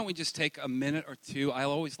don't we just take a minute or two? I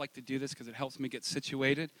always like to do this because it helps me get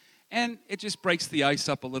situated, and it just breaks the ice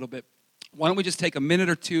up a little bit. Why don't we just take a minute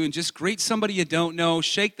or two and just greet somebody you don't know,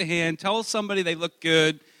 shake the hand, tell somebody they look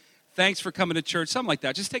good, thanks for coming to church, something like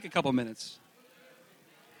that. Just take a couple minutes.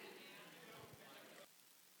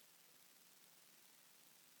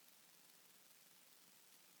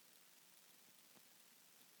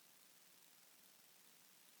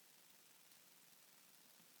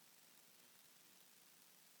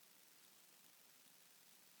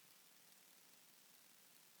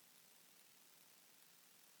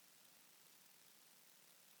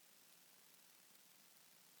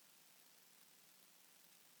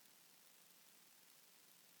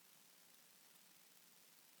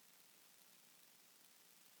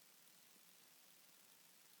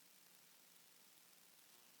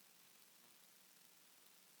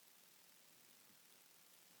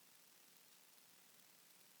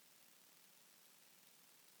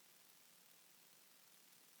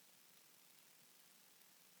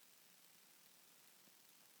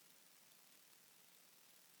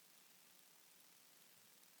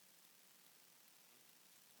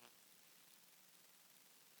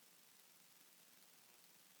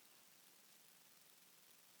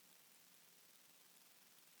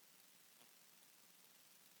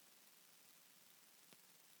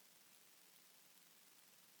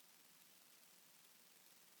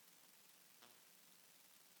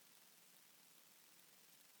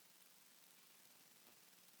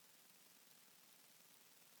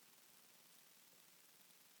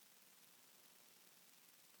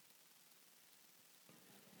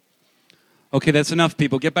 Okay, that's enough,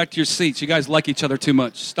 people. Get back to your seats. You guys like each other too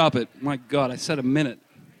much. Stop it. My God, I said a minute,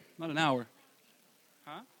 not an hour.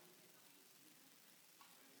 Huh?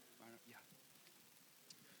 Yeah.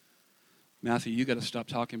 Matthew, you got to stop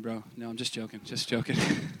talking, bro. No, I'm just joking. Just joking.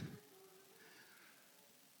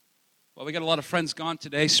 Well, we got a lot of friends gone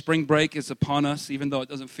today. Spring break is upon us, even though it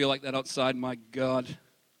doesn't feel like that outside. My God.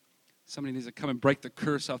 Somebody needs to come and break the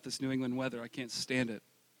curse off this New England weather. I can't stand it.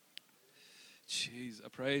 Jeez,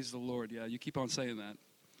 praise the Lord. Yeah, you keep on saying that.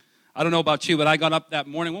 I don't know about you, but I got up that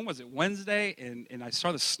morning. When was it? Wednesday, and I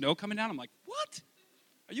saw the snow coming down. I'm like, what?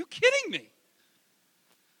 Are you kidding me?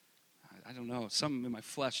 I don't know. Something in my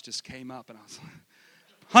flesh just came up, and I was like,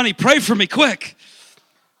 honey, pray for me, quick.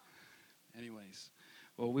 Anyways,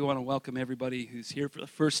 well, we want to welcome everybody who's here for the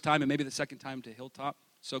first time and maybe the second time to Hilltop.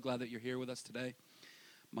 So glad that you're here with us today.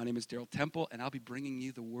 My name is Daryl Temple, and I'll be bringing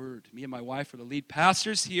you the Word. Me and my wife are the lead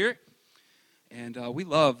pastors here. And we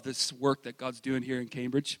love this work that God's doing here in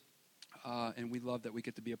Cambridge, and we love that we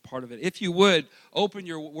get to be a part of it. If you would, open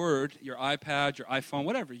your Word, your iPad, your iPhone,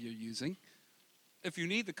 whatever you're using. If you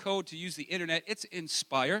need the code to use the internet, it's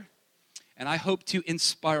Inspire, and I hope to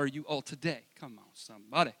inspire you all today. Come on,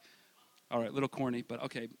 somebody. All right, a little corny, but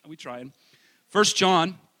okay, we trying. 1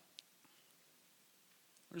 John,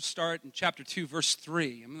 we're going to start in chapter 2, verse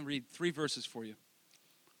 3. I'm going to read 3 verses for you.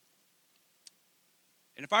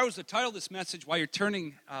 And if I was to title this message while you're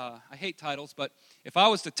turning, I hate titles, but if I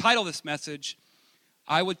was to title this message,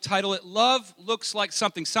 I would title it, Love Looks Like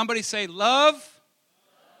Something. Somebody say, love.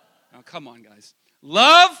 Oh, come on, guys.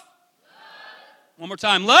 Love. One more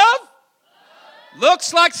time. Love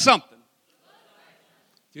looks like something.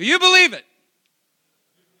 Do you believe it?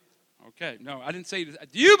 Okay, no, I didn't say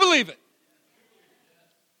it. Do you believe it?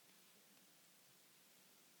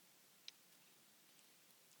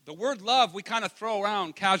 The word love, we kind of throw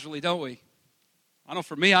around casually, don't we? I know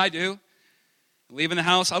for me, I do. Leaving the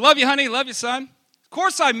house, I love you, honey, love you, son. Of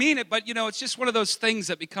course I mean it, but, it's just one of those things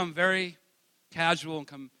that become very casual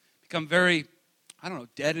and become very,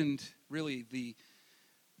 deadened, really, the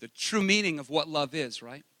true meaning of what love is,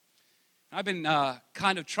 right? I've been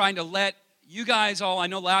kind of trying to let you guys all, I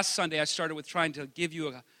know last Sunday I started with trying to give you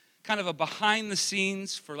a kind of a behind the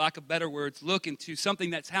scenes, for lack of better words, look into something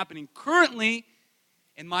that's happening currently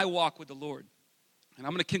in my walk with the Lord. And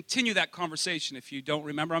I'm going to continue that conversation. If you don't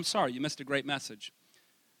remember, I'm sorry, you missed a great message.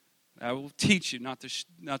 I will teach you not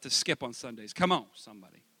to skip on Sundays. Come on,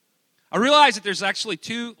 somebody. I realize that there's actually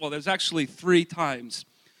 3 times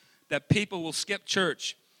that people will skip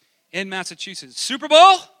church in Massachusetts. Super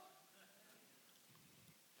Bowl?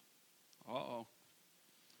 Uh-oh.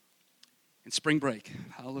 And spring break.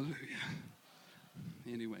 Hallelujah.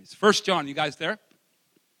 Anyways, 1 John, you guys there?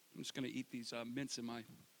 I'm just going to eat these mints in my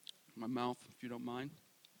mouth, if you don't mind.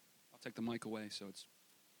 I'll take the mic away, so it's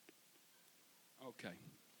okay.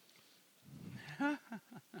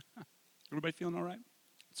 Everybody feeling all right?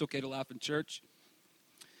 It's okay to laugh in church.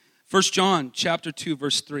 1 John chapter 2,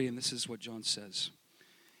 verse 3, and this is what John says.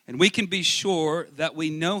 And we can be sure that we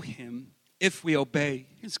know him if we obey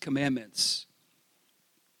his commandments.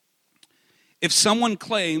 If someone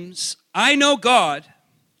claims, I know God,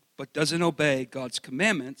 but doesn't obey God's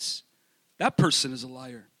commandments, that person is a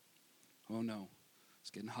liar. Oh no,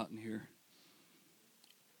 it's getting hot in here.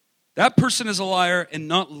 That person is a liar and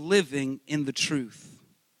not living in the truth.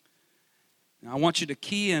 Now I want you to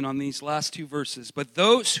key in on these last two verses. But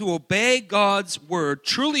those who obey God's word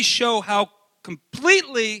truly show how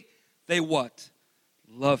completely they what?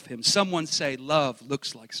 Love him. Someone say, love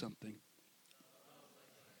looks like something.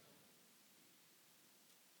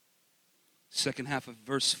 Second half of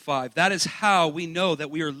verse 5. That is how we know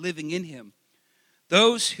that we are living in him.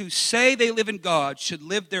 Those who say they live in God should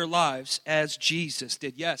live their lives as Jesus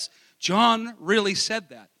did. Yes, John really said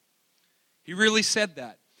that. He really said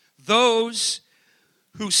that. Those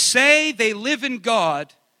who say they live in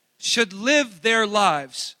God should live their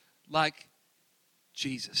lives like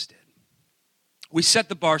Jesus did. We set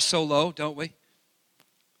the bar so low, don't we?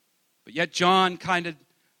 But yet John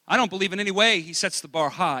I don't believe in any way he sets the bar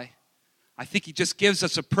high. I think he just gives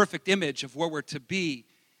us a perfect image of where we're to be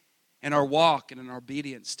in our walk and in our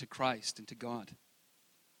obedience to Christ and to God.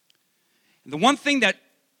 And the one thing that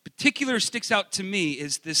particularly sticks out to me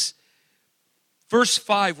is this verse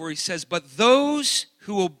 5 where he says, but those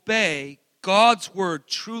who obey God's word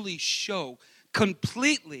truly show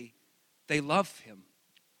completely they love him.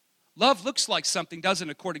 Love looks like something, doesn't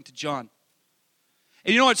it, according to John?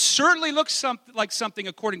 And you know, it certainly looks like something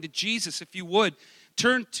according to Jesus. If you would,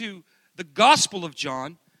 turn to the Gospel of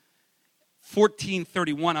John,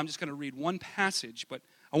 14:31. I'm just going to read one passage, but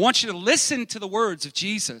I want you to listen to the words of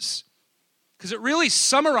Jesus because it really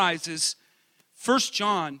summarizes 1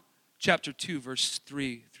 John chapter 2, verse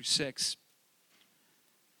 3 through 6.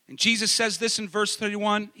 And Jesus says this in verse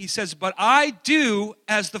 31. He says, but I do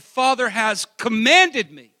as the Father has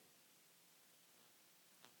commanded me.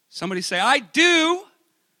 Somebody say, I do.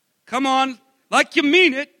 Come on, like you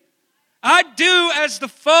mean it. I do as the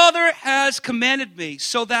Father has commanded me,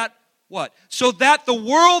 so that, what? So that the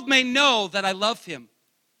world may know that I love him.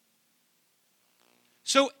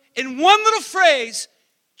 So, in one little phrase,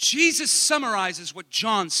 Jesus summarizes what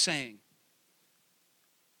John's saying.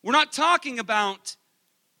 We're not talking about,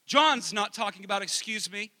 John's not talking about,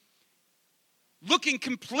 looking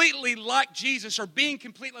completely like Jesus or being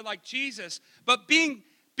completely like Jesus, but being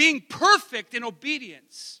perfect in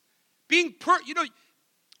obedience.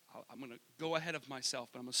 I'm going to go ahead of myself,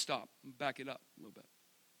 but I'm going to stop. I'm going to back it up a little bit.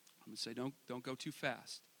 I'm going to say, don't go too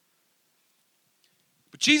fast.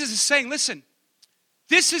 But Jesus is saying, listen,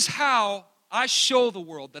 this is how I show the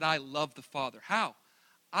world that I love the Father. How?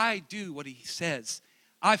 I do what he says.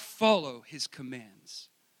 I follow his commands.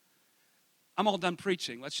 I'm all done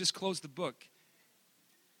preaching. Let's just close the book.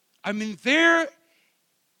 I mean, there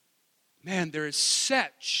is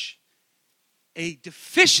such a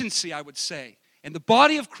deficiency, I would say, in the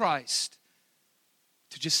body of Christ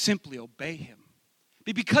to just simply obey him.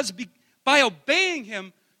 Because by obeying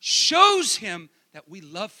him shows him that we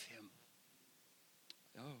love him.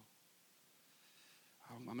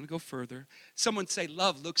 I'm going to go further. Someone say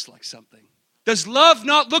love looks like something. Does love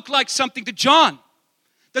not look like something to John?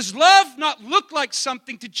 Does love not look like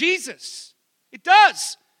something to Jesus? It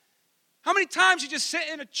does. How many times you just sit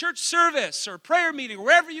in a church service or a prayer meeting or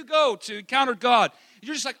wherever you go to encounter God, and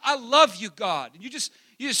you're just like, I love you, God. And you just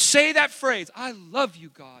say that phrase, I love you,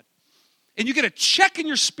 God. And you get a check in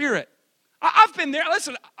your spirit. I've been there.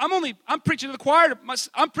 Listen, I'm preaching to the choir.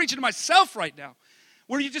 I'm preaching to myself right now.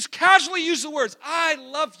 Where you just casually use the words, I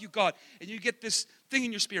love you, God. And you get this thing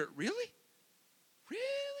in your spirit. Really? Really?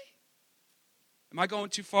 Am I going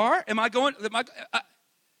too far? You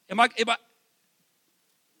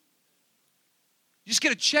just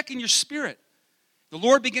get a check in your spirit. The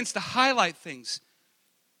Lord begins to highlight things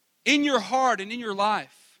in your heart and in your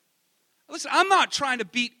life. Listen, I'm not trying to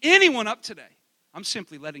beat anyone up today. I'm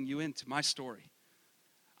simply letting you into my story.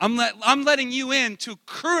 I'm letting you into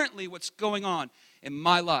currently what's going on in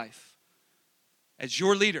my life as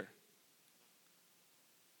your leader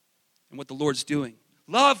and what the Lord's doing.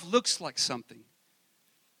 Love looks like something.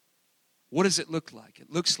 What does it look like?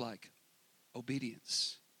 It looks like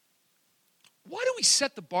obedience. Why do we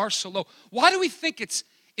set the bar so low? Why do we think it's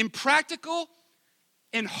impractical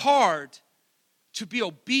and hard to be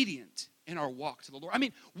obedient in our walk to the Lord? I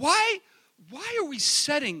mean, why are we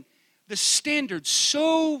setting the standard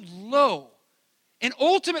so low? And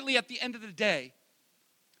ultimately, at the end of the day,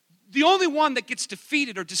 the only one that gets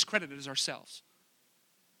defeated or discredited is ourselves.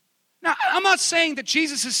 Now, I'm not saying that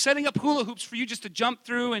Jesus is setting up hula hoops for you just to jump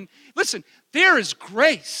through. And listen, there is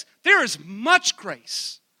grace. There is much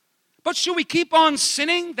grace. But should we keep on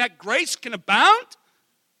sinning that grace can abound?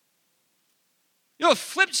 You know, the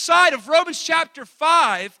flip side of Romans chapter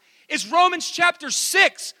 5 is Romans chapter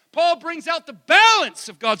 6. Paul brings out the balance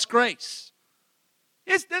of God's grace.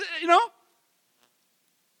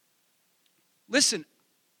 Listen,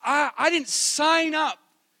 I didn't sign up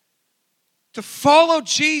to follow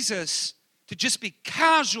Jesus to just be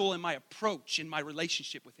casual in my approach, in my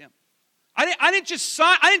relationship with him. I didn't just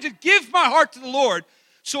give my heart to the Lord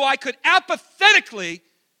so I could apathetically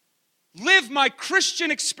live my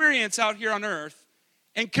Christian experience out here on earth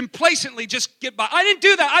and complacently just get by. I didn't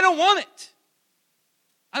do that. I don't want it.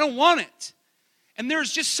 I don't want it. And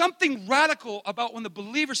there's just something radical about when the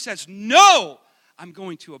believer says, no, I'm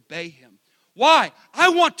going to obey him. Why? I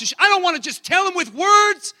don't want to just tell him with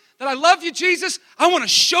words that I love you, Jesus. I want to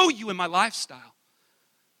show you in my lifestyle.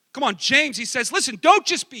 Come on, James, he says, listen, don't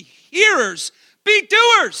just be hearers, be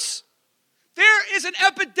doers. There is an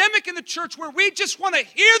epidemic in the church where we just want to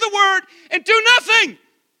hear the word and do nothing.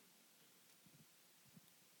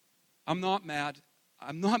 I'm not mad.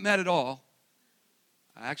 I'm not mad at all.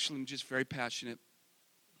 I actually am just very passionate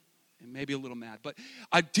and maybe a little mad. But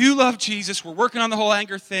I do love Jesus. We're working on the whole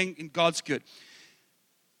anger thing, and God's good.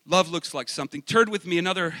 Love looks like something. Turn with me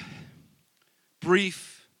another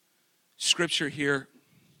brief scripture here.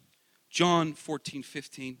 John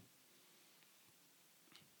 14:15.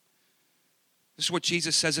 This is what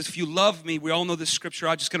Jesus says. If you love me, we all know this scripture.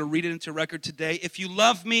 I'm just going to read it into record today. If you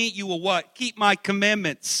love me, you will what? Keep my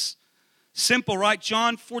commandments. Simple, right?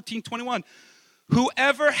 John 14:21.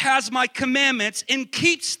 Whoever has my commandments and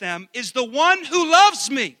keeps them is the one who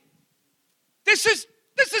loves me. This is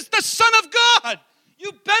the Son of God.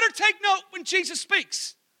 You better take note when Jesus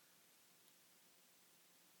speaks.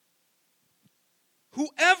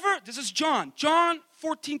 This is John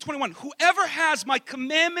 14:21. Whoever has my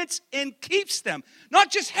commandments and keeps them,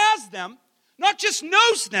 not just has them, not just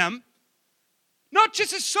knows them, not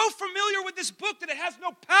just is so familiar with this book that it has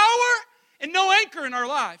no power and no anchor in our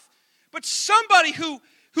life, but somebody who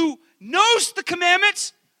knows the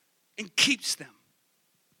commandments and keeps them.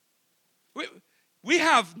 We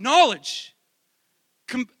have knowledge.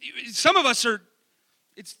 Some of us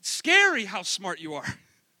it's scary how smart you are.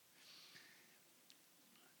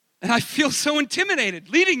 And I feel so intimidated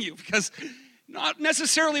leading you because not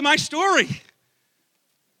necessarily my story.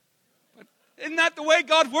 But isn't that the way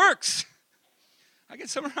God works? I get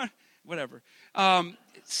some around, whatever.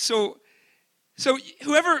 So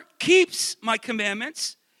whoever keeps my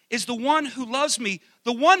commandments is the one who loves me.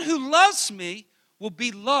 The one who loves me will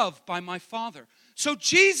be loved by my Father. So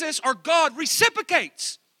Jesus, our God,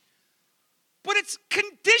 reciprocates. But it's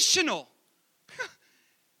conditional.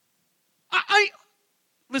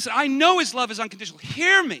 Listen, I know his love is unconditional.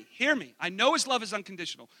 Hear me. I know his love is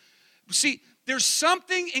unconditional. See, there's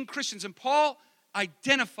something in Christians, and Paul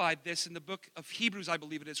identified this in the book of Hebrews, I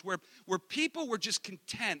believe it is, where people were just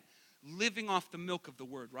content living off the milk of the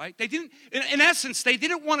word, right? They didn't, in essence, they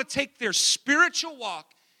didn't want to take their spiritual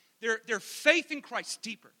walk, their faith in Christ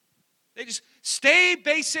deeper. They just stay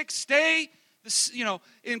basic,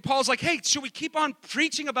 and Paul's like, hey, should we keep on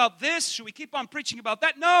preaching about this? Should we keep on preaching about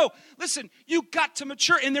that? No, listen, you got to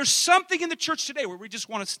mature. And there's something in the church today where we just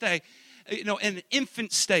want to stay, in an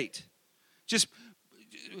infant state. Just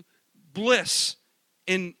bliss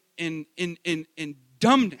in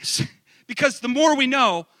dumbness. Because the more we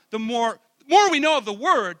know, the more we know of the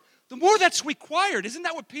word, the more that's required. Isn't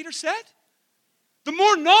that what Peter said? The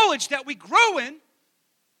more knowledge that we grow in,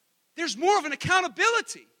 there's more of an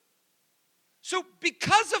accountability. So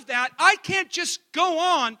because of that, I can't just go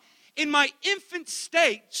on in my infant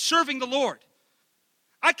state serving the Lord.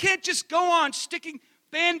 I can't just go on sticking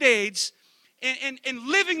Band-Aids and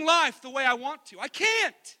living life the way I want to. I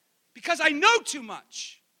can't, because I know too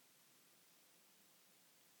much.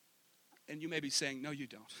 And you may be saying, no, you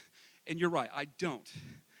don't. And you're right, I don't.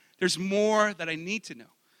 There's more that I need to know.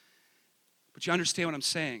 But you understand what I'm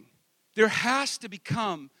saying? There has to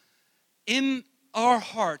become in our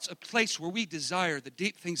hearts a place where we desire the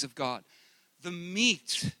deep things of God. The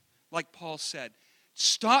meat, like Paul said.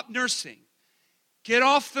 Stop nursing. Get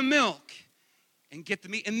off the milk and get the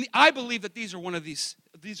meat. And I believe that these are one of these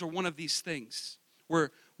things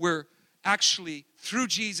where actually through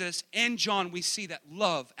Jesus and John we see that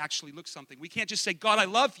love actually looks something. We can't just say, God, I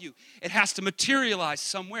love you. It has to materialize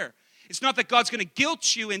somewhere. It's not that God's going to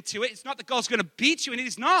guilt you into it. It's not that God's going to beat you, and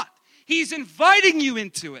He's not. He's inviting you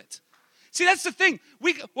into it. See, that's the thing.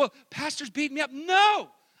 Pastor's beating me up. No,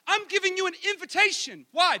 I'm giving you an invitation.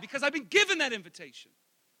 Why? Because I've been given that invitation.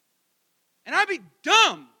 And I'd be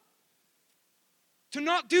dumb to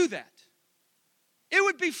not do that. It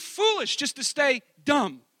would be foolish just to stay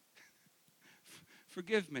dumb.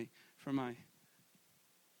 Forgive me for my...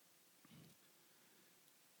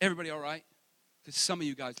 Everybody all right? Because some of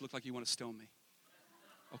you guys look like you want to stone me.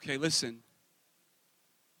 Okay, listen.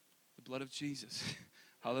 The blood of Jesus.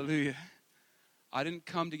 Hallelujah. I didn't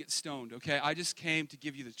come to get stoned, okay? I just came to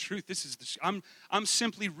give you the truth. I'm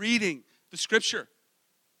simply reading the scripture.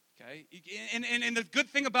 Okay? And the good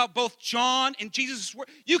thing about both John and Jesus' word,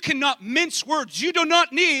 you cannot mince words. You do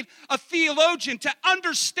not need a theologian to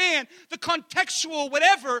understand the contextual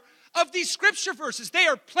whatever of these scripture verses. They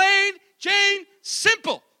are plain, Jane,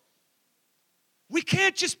 simple. We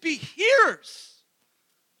can't just be hearers.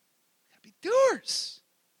 We gotta be doers.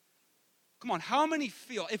 Come on, how many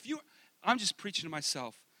feel, I'm just preaching to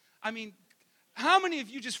myself. I mean, how many of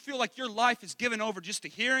you just feel like your life is given over just to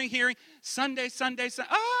hearing, Sunday,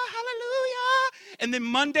 oh, hallelujah. And then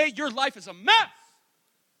Monday, your life is a mess.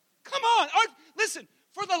 Come on. Listen,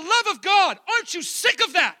 for the love of God, aren't you sick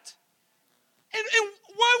of that? And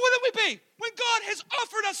why wouldn't we be when God has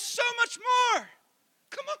offered us so much more?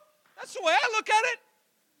 Come on. That's the way I look at it.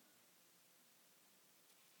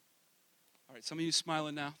 All right, some of you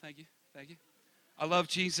smiling now. Thank you. I love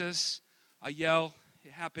Jesus. I yell.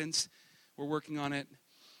 It happens. We're working on it.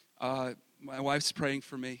 My wife's praying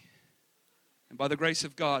for me. And by the grace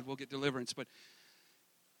of God, we'll get deliverance. But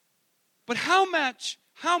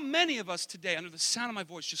how many of us today, under the sound of my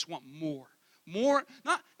voice, just want more? More,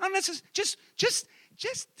 not necessarily, just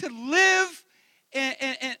to live and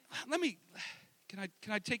can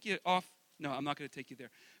I take you off? No, I'm not going to take you there.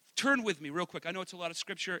 Turn with me real quick. I know it's a lot of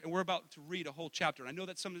scripture, and we're about to read a whole chapter. I know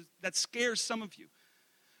that scares some of you.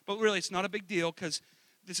 But really, it's not a big deal because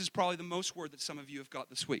this is probably the most word that some of you have got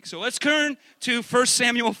this week. So let's turn to 1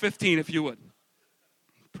 Samuel 15, if you would.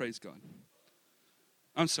 Praise God.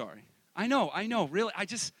 I'm sorry. I know. Really,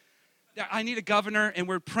 I need a governor, and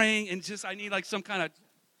we're praying, and I need like some kind of...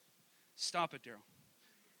 Stop it, Daryl.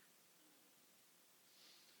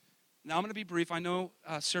 Now, I'm going to be brief. I know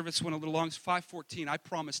service went a little long. It's 5:14. I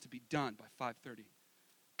promised to be done by 5:30.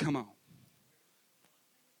 Come on.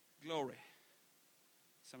 Glory.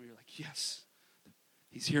 Some of you are like, yes,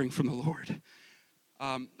 he's hearing from the Lord.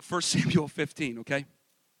 1 Samuel 15, okay?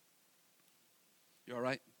 You all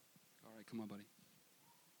right? All right, come on, buddy.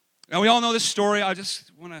 Now, we all know this story. I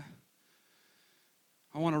just want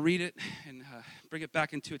to read it and bring it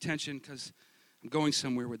back into attention because I'm going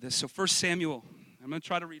somewhere with this. So 1 Samuel, I'm going to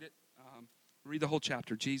try to read it. Read the whole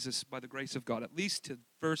chapter, Jesus, by the grace of God, at least to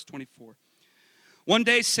verse 24. One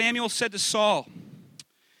day Samuel said to Saul,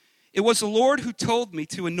 "It was the Lord who told me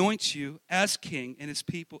to anoint you as king in his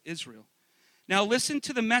people Israel. Now listen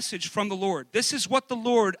to the message from the Lord. This is what the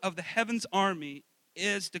Lord of the heavens army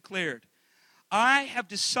is declared. I have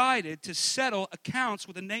decided to settle accounts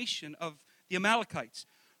with the nation of the Amalekites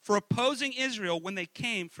for opposing Israel when they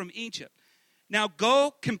came from Egypt. Now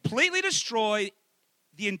go completely destroy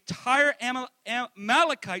the entire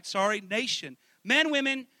Amalekite nation. Men,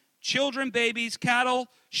 women, children, babies, cattle,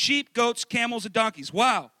 sheep, goats, camels, and donkeys."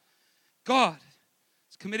 Wow. God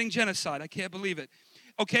is committing genocide. I can't believe it.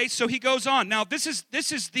 Okay, so he goes on. Now this is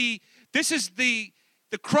the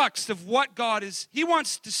crux of what God is. He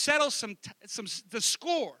wants to settle the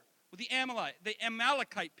score with the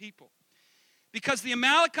Amalekite people. Because the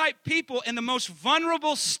Amalekite people in the most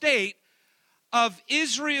vulnerable state of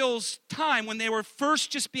Israel's time, when they were first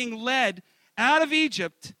just being led out of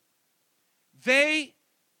Egypt, they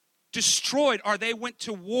destroyed, or they went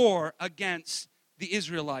to war against the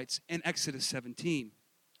Israelites in Exodus 17.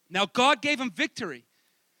 Now, God gave them victory,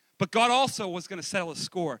 but God also was going to settle a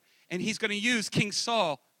score, and he's going to use King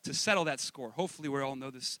Saul to settle that score. Hopefully, we all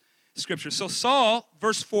know this scripture. So Saul,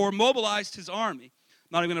 verse 4, mobilized his army.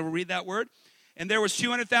 I'm not even going to read that word. And there was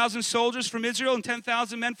 200,000 soldiers from Israel and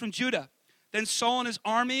 10,000 men from Judah. Then Saul and his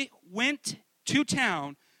army went to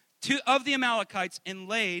town of the Amalekites and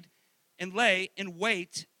lay in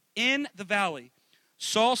wait in the valley.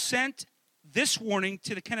 Saul sent this warning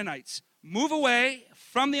to the Canaanites: "Move away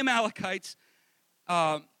from the Amalekites,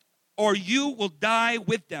 or you will die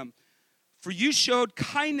with them. For you showed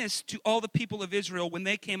kindness to all the people of Israel when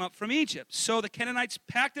they came up from Egypt." So the Canaanites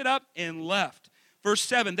packed it up and left. Verse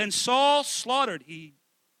 7, then Saul slaughtered.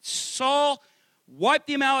 Saul wiped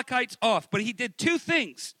the Amalekites off, but he did two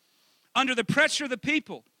things under the pressure of the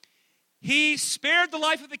people. He spared the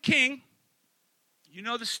life of the king. You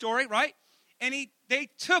know the story, right? And they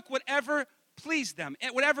took whatever pleased them.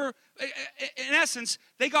 Whatever, in essence,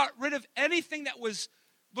 they got rid of anything that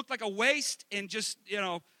looked like a waste and just,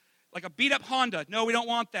 like a beat-up Honda. No, we don't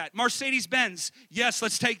want that. Mercedes-Benz. Yes,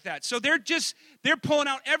 let's take that. So they're pulling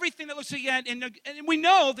out everything that looks like, and we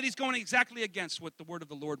know that he's going exactly against what the word of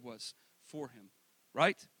the Lord was for him,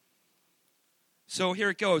 right? So here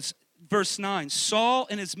it goes. Verse 9, Saul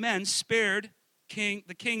and his men spared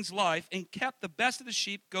the king's life and kept the best of the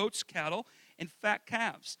sheep, goats, cattle, and fat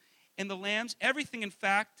calves, and the lambs, everything, in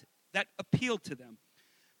fact, that appealed to them.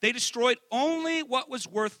 They destroyed only what was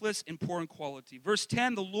worthless and poor in quality. Verse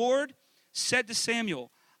 10, the Lord said to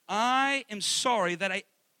Samuel, I am sorry that I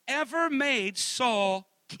ever made Saul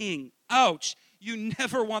king. Ouch. You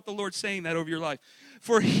never want the Lord saying that over your life.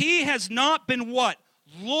 For he has not been what?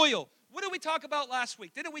 Loyal. What did we talk about last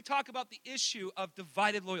week? Didn't we talk about the issue of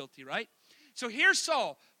divided loyalty, right? So here's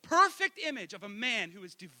Saul, perfect image of a man who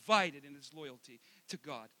is divided in his loyalty to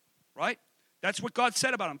God, right? That's what God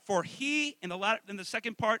said about him. For he, in the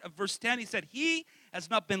second part of verse 10, he said, he has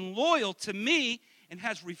not been loyal to me and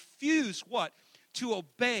has refused what? To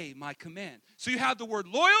obey my command. So you have the word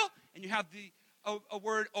loyal and you have a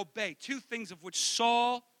word obey. Two things of which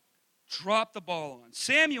Saul dropped the ball on.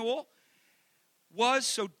 Samuel was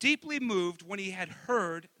so deeply moved when he had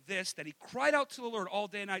heard this that he cried out to the Lord all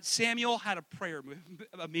day and night. Samuel had a prayer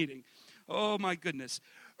meeting. Oh my goodness.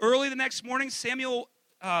 Early the next morning, Samuel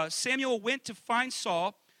went to find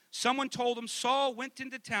Saul. Someone told him Saul went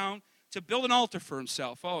into town to build an altar for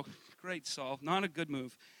himself. Oh, great, Saul. Not a good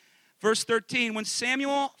move. Verse 13, when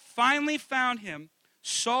Samuel finally found him,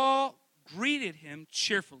 Saul greeted him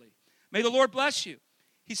cheerfully. May the Lord bless you.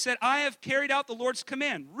 He said, I have carried out the Lord's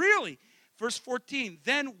command. Really? Verse 14,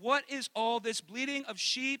 then what is all this bleating of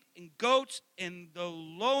sheep and goats and the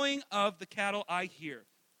lowing of the cattle I hear?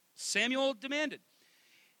 Samuel demanded.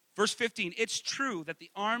 Verse 15, it's true that the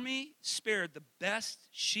army spared the best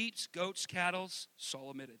sheep, goats, cattle, Saul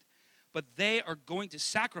admitted, but they are going to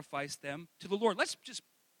sacrifice them to the Lord. Let's just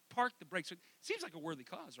park the brakes. It seems like a worthy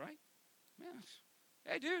cause, right? Man,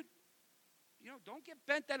 hey, dude, don't get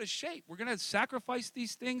bent out of shape. We're going to sacrifice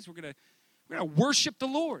these things. We're going to worship the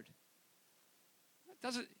Lord. It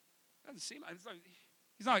doesn't seem like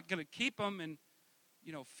he's not going to keep them and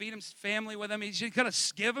feed his family with them. He's going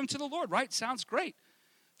to give them to the Lord, right? Sounds great.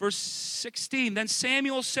 Verse 16, then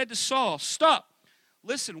Samuel said to Saul, stop.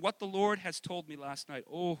 Listen what the Lord has told me last night.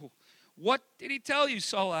 Oh, what did he tell you?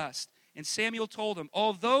 Saul asked. And Samuel told him,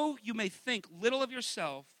 although you may think little of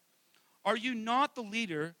yourself, are you not the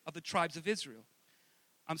leader of the tribes of Israel?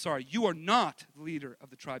 I'm sorry, you are not the leader of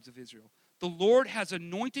the tribes of Israel. The Lord has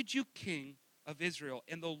anointed you king of Israel,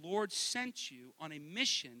 and the Lord sent you on a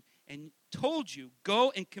mission and told you,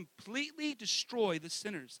 go and completely destroy the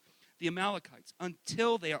sinners, the Amalekites,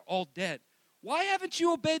 until they are all dead. Why haven't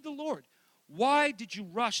you obeyed the Lord? Why did you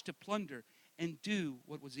rush to plunder and do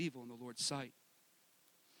what was evil in the Lord's sight?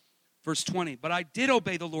 Verse 20, but I did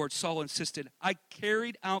obey the Lord, Saul insisted. I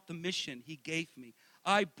carried out the mission he gave me.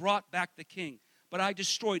 I brought back the king, but I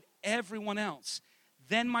destroyed everyone else.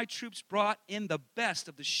 Then my troops brought in the best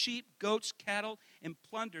of the sheep, goats, cattle, and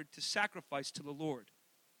plundered to sacrifice to the Lord.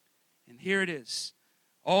 And here it is.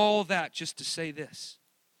 All that just to say this.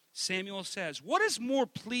 Samuel says, what is more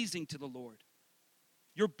pleasing to the Lord?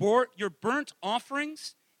 Your burnt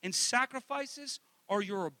offerings and sacrifices, or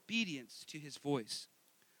your obedience to his voice?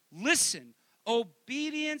 Listen,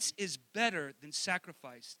 obedience is better than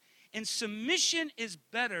sacrifice, and submission is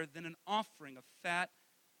better than an offering of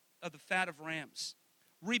the fat of rams.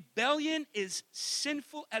 Rebellion is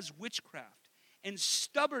sinful as witchcraft, and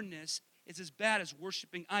stubbornness is as bad as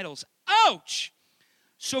worshiping idols. Ouch!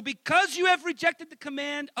 So because you have rejected the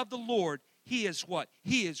command of the Lord, he is what?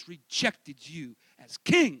 He has rejected you as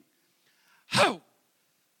king. How?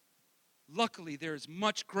 Luckily, there is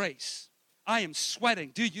much grace. I am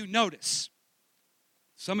sweating. Do you notice?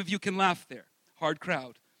 Some of you can laugh there. Hard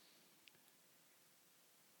crowd.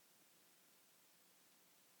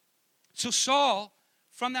 So Saul,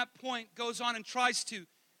 from that point, goes on and tries to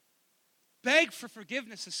beg for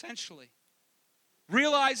forgiveness, essentially.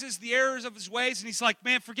 Realizes the errors of his ways, and he's like,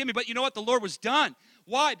 man, forgive me. But you know what? The Lord was done.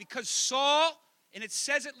 Why? Because Saul, and it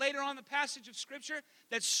says it later on in the passage of Scripture,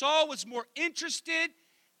 that Saul was more interested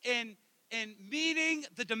in meeting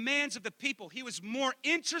the demands of the people. He was more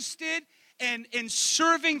interested in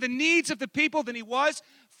serving the needs of the people than he was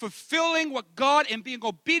fulfilling what God and being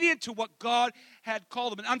obedient to what God had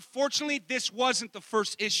called him. And unfortunately, this wasn't the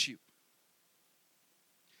first issue.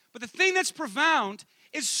 But the thing that's profound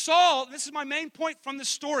is Saul, this is my main point from the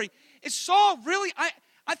story, is Saul really,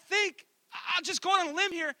 I think, I'll just go on a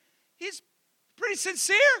limb here, he's pretty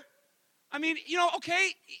sincere. I mean,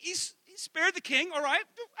 okay, he spared the king, all right.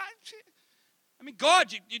 I mean,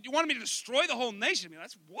 God, you wanted me to destroy the whole nation. I mean,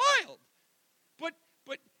 that's wild.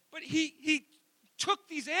 But he took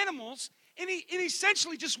these animals and he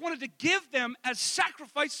essentially just wanted to give them as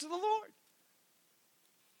sacrifice to the Lord.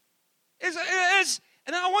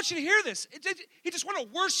 And I want you to hear this. He just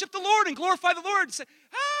wanted to worship the Lord and glorify the Lord and say,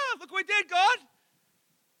 look what we did, God.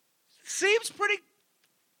 Seems pretty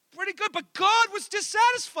good, but God was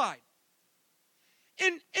dissatisfied.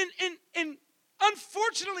 And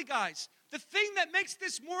unfortunately, guys, the thing that makes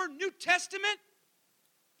this more New Testament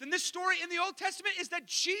than this story in the Old Testament is that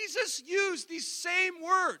Jesus used these same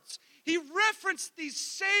words. He referenced these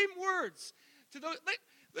same words to those.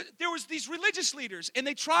 There was these religious leaders, and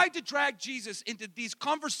they tried to drag Jesus into these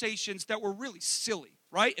conversations that were really silly,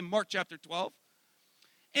 right? In Mark chapter 12.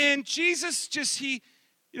 And Jesus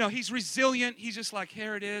he's resilient. He's just like,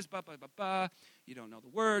 here it is, blah, blah, blah, blah. You don't know the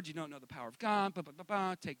words. You don't know the power of God, blah, blah, blah,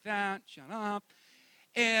 blah. Take that, shut up.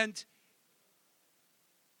 And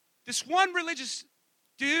this one religious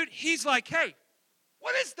dude, he's like, hey,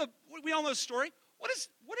 we all know the story. What is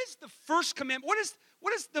the first commandment?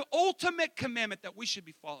 What is the ultimate commandment that we should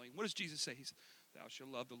be following? What does Jesus say? He says, thou shalt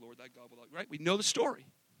love the Lord thy God with all, right? We know the story.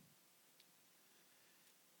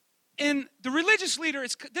 And the religious leader,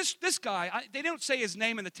 is this guy, they don't say his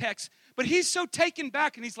name in the text, but he's so taken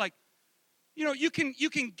back, and he's like, you can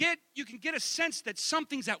get a sense that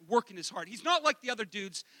something's at work in his heart. He's not like the other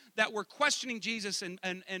dudes that were questioning Jesus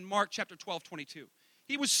in Mark chapter 12, 22.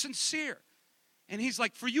 He was sincere. And he's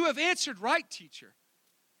like, for you have answered right, teacher.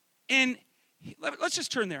 And let's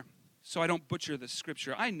just turn there so I don't butcher the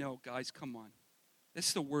scripture. I know, guys, come on. This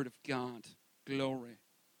is the word of God. Glory.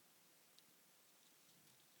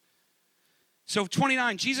 So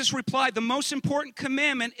 29, Jesus replied, the most important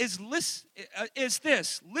commandment is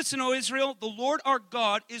this. Listen, O Israel, the Lord our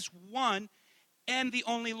God is one and the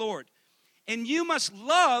only Lord. And you must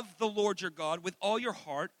love the Lord your God with all your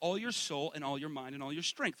heart, all your soul, and all your mind, and all your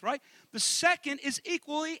strength, right? The second is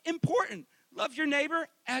equally important. Love your neighbor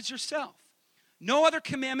as yourself. No other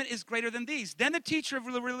commandment is greater than these. Then the teacher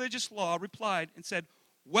of the religious law replied and said,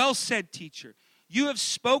 well said, teacher. You have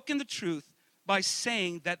spoken the truth by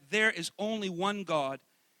saying that there is only one God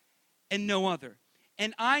and no other.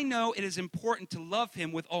 And I know it is important to love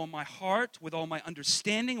him with all my heart, with all my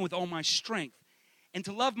understanding, with all my strength, and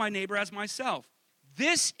to love my neighbor as myself.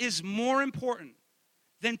 This is more important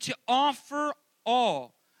than to offer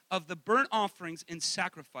all of the burnt offerings and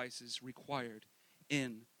sacrifices required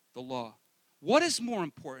in the law. What is more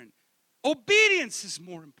important? Obedience is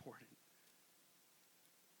more important.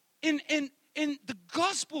 In the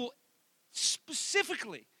gospel,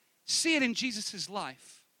 specifically, see it in Jesus'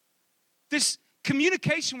 life. This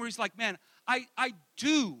communication where he's like, man, I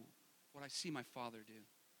do what I see my Father do.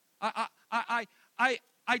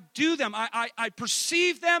 I do them. I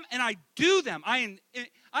perceive them, and I do them.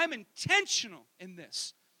 I'm intentional in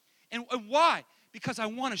this. And why? Because I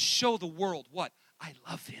want to show the world what? I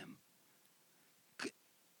love him.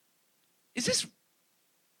 Is this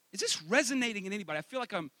resonating in anybody? I feel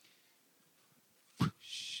like I'm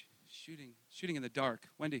shooting in the dark.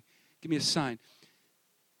 Wendy, give me a sign.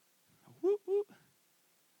 Woo, woo.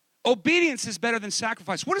 Obedience is better than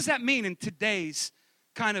sacrifice. What does that mean in today's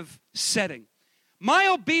kind of setting? My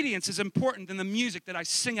obedience is important than the music that I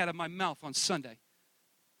sing out of my mouth on Sunday.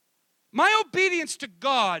 My obedience to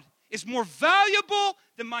God is more valuable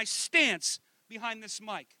than my stance behind this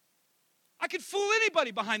mic. I could fool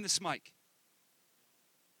anybody behind this mic.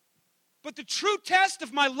 But the true test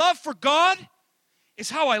of my love for God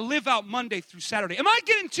is how I live out Monday through Saturday. Am I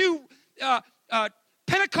getting too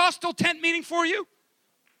Pentecostal tent meeting for you?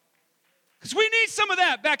 Because we need some of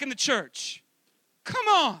that back in the church. Come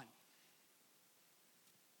on.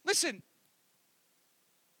 Listen.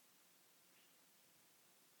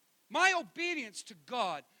 My obedience to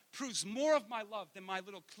God proves more of my love than my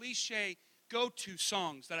little cliche go-to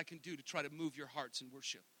songs that I can do to try to move your hearts in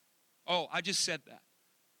worship. Oh, I just said that.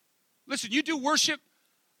 Listen, you do worship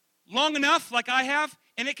long enough like I have,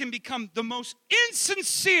 and it can become the most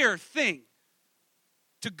insincere thing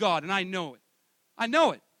to God, and I know it. I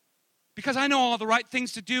know it. Because I know all the right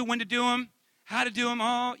things to do, when to do them, how to do them,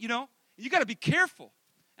 You got to be careful.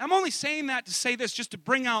 I'm only saying that to say this, just to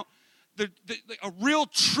bring out a real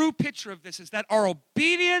true picture of this, is that our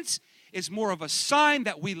obedience is more of a sign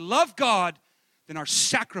that we love God than our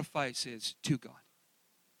sacrifice is to God.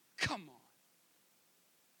 Come on.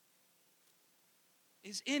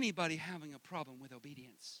 Is anybody having a problem with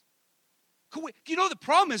obedience? You know the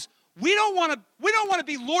problem is we don't want to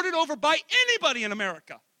be lorded over by anybody in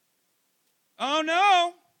America. Oh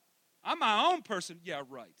no, I'm my own person. Yeah,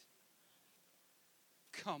 right.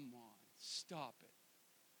 Come on, stop it.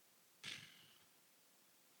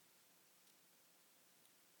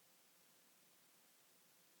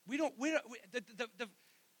 I won't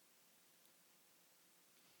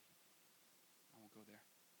go there.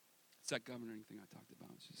 It's that governing thing I talked about.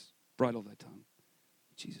 It's just bridle that tongue.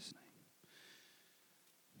 In Jesus' name.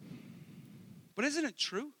 But isn't it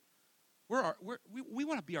true? we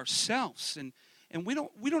want to be ourselves, and we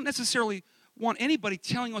don't necessarily want anybody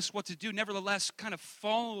telling us what to do. Nevertheless, kind of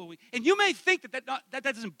following. And you may think that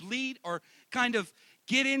doesn't bleed or kind of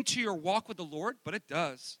get into your walk with the Lord, but it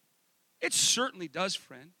does. It certainly does,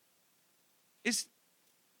 friend.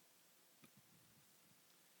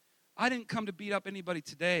 I didn't come to beat up anybody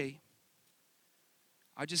today.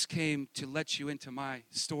 I just came to let you into my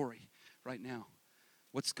story right now.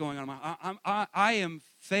 What's going on? I am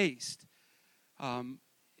faced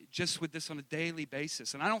just with this on a daily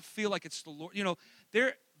basis. And I don't feel like it's the Lord. You know,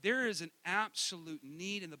 there is an absolute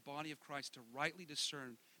need in the body of Christ to rightly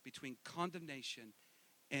discern between condemnation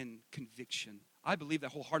and conviction. I believe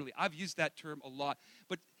that wholeheartedly. I've used that term a lot.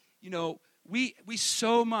 But, you know, we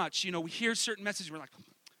so much, you know, we hear certain messages, we're like,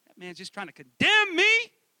 that man's just trying to condemn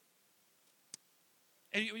me.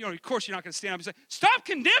 And, you know, of course, you're not going to stand up and say, stop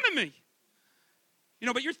condemning me. You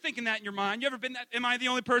know, but you're thinking that in your mind. You ever been that? Am I the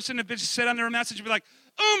only person that just sit under a message and be like,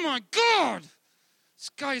 oh my God, this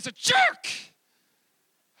guy is a jerk.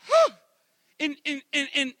 And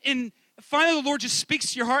finally the Lord just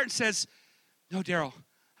speaks to your heart and says, no, Daryl,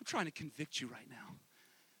 I'm trying to convict you right now.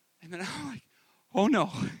 And then I'm like, oh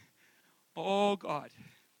no. Oh God.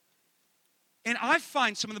 And I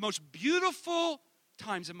find some of the most beautiful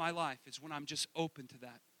times in my life is when I'm just open to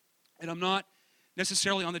that. And I'm not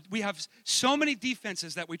necessarily we have so many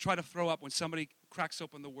defenses that we try to throw up when somebody cracks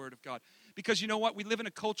open the Word of God. Because you know what? We live in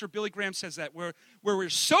a culture, Billy Graham says that, where we're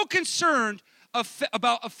so concerned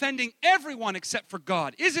about offending everyone except for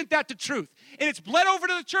God. Isn't that the truth? And it's bled over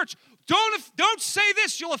to the church. Don't say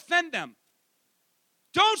this, you'll offend them.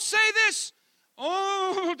 Don't say this.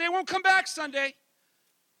 Oh, they won't come back Sunday.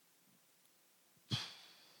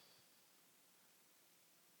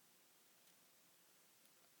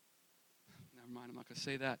 I'm not going to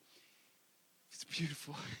say that. It's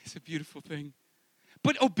beautiful. It's a beautiful thing.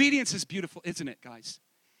 But obedience is beautiful, isn't it, guys?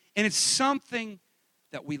 And it's something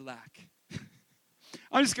that we lack.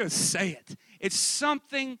 I'm just going to say it. It's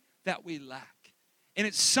something that we lack. And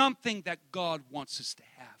it's something that God wants us to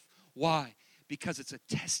have. Why? Because it's a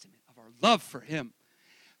testament of our love for Him.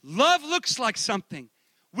 Love looks like something.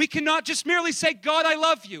 We cannot just merely say, God, I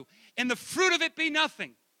love you, and the fruit of it be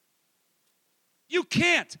nothing. You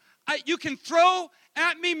can't. You can throw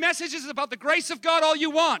at me messages about the grace of God all you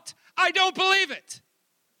want. I don't believe it.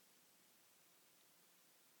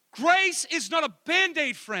 Grace is not a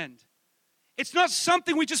Band-Aid, friend. It's not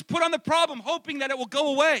something we just put on the problem hoping that it will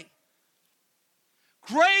go away.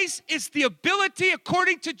 Grace is the ability,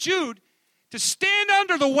 according to Jude, to stand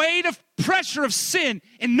under the weight of pressure of sin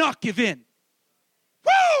and not give in.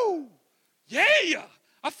 Woo! Yeah!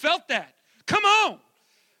 I felt that. Come on.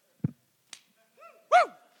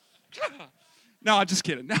 Woo! No, I'm just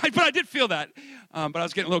kidding. But I did feel that. But I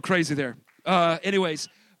was getting a little crazy there. Anyways,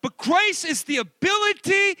 but grace is the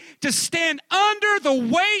ability to stand under the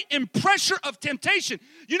weight and pressure of temptation.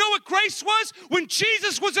 You know what grace was? When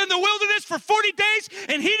Jesus was in the wilderness for 40 days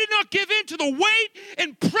and He did not give in to the weight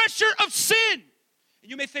and pressure of sin. And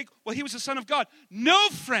you may think, well, He was the Son of God. No,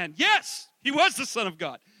 friend. Yes, He was the Son of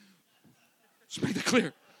God. Let's make that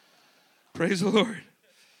clear. Praise the Lord.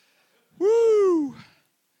 Woo!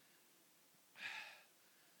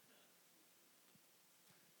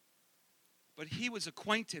 But He was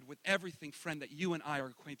acquainted with everything, friend, that you and I are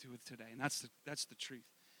acquainted with today. And that's the truth.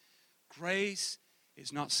 Grace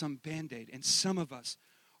is not some Band-Aid. And some of us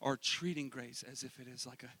are treating grace as if it is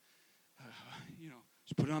like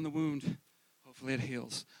just put it on the wound. Hopefully it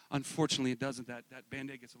heals. Unfortunately, it doesn't. That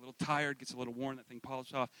Band-Aid gets a little tired, gets a little worn, that thing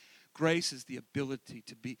polished off. Grace is the ability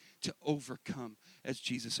to overcome as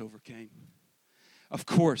Jesus overcame. Of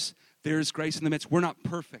course, there is grace in the midst. We're not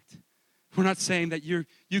perfect. We're not saying that you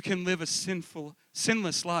can live a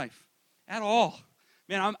sinless life at all.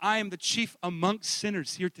 Man, I am the chief amongst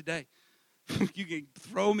sinners here today. You can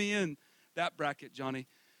throw me in that bracket, Johnny. I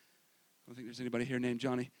don't think there's anybody here named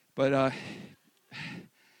Johnny. But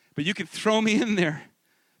you can throw me in there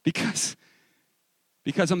because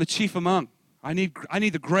I'm the chief among. I need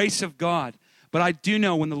the grace of God. But I do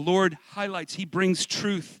know when the Lord highlights, He brings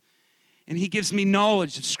truth. And He gives me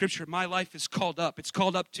knowledge of Scripture. My life is called up. It's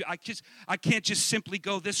called up to, I can't just simply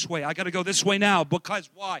go this way. I got to go this way now. Because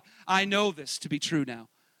why? I know this to be true now.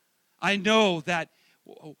 I know that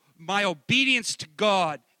my obedience to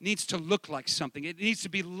God needs to look like something. It needs to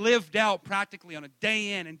be lived out practically on a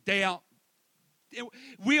day in and day out.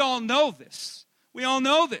 We all know this. We all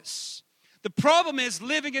know this. The problem is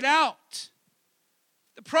living it out.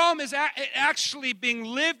 The problem is it actually being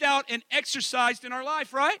lived out and exercised in our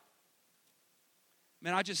life, right?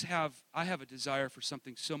 Man, I have a desire for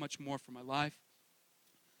something so much more for my life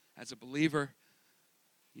as a believer.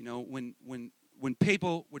 You know, when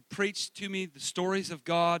people would preach to me the stories of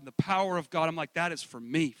God and the power of God, I'm like, that is for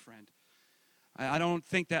me, friend. I don't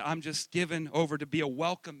think that I'm just given over to be a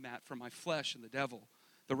welcome mat for my flesh and the devil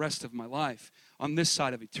the rest of my life on this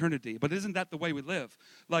side of eternity. But isn't that the way we live?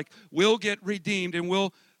 Like, we'll get redeemed and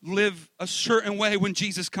we'll live a certain way when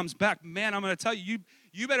Jesus comes back. Man, I'm going to tell you,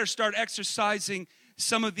 you better start exercising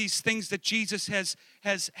some of these things that Jesus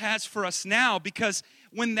has for us now, because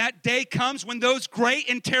when that day comes, when those great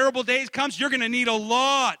and terrible days comes, you're going to need a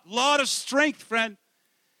lot of strength, friend.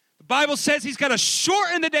 The Bible says he's got to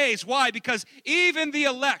shorten the days. Why? Because even the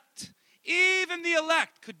elect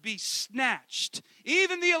could be snatched.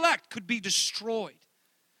 Even the elect could be destroyed.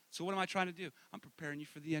 So what am I trying to do? I'm preparing you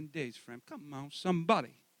for the end days, friend. Come on,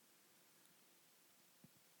 somebody.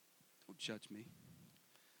 Don't judge me.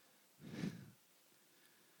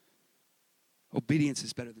 Obedience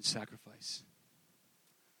is better than sacrifice.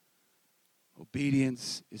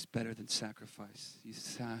 Obedience is better than sacrifice. You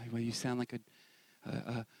sound like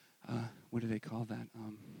what do they call that?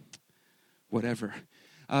 Whatever.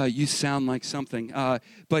 You sound like something.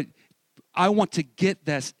 But I want to get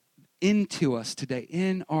this into us today,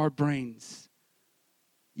 in our brains.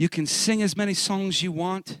 You can sing as many songs you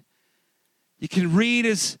want. You can read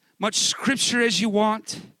as much scripture as you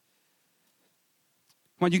want.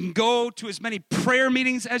 You can go to as many prayer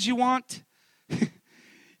meetings as you want.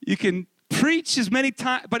 You can preach as many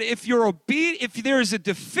times. But if there is a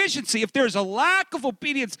deficiency, if there is a lack of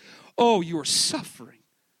obedience, oh, you are suffering.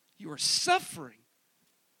 You are suffering.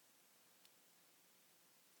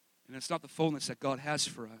 And it's not the fullness that God has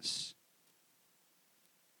for us.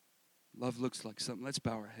 Love looks like something. Let's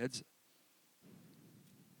bow our heads.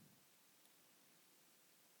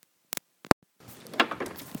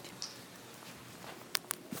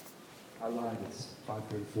 I lied. It's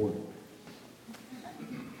 5:34.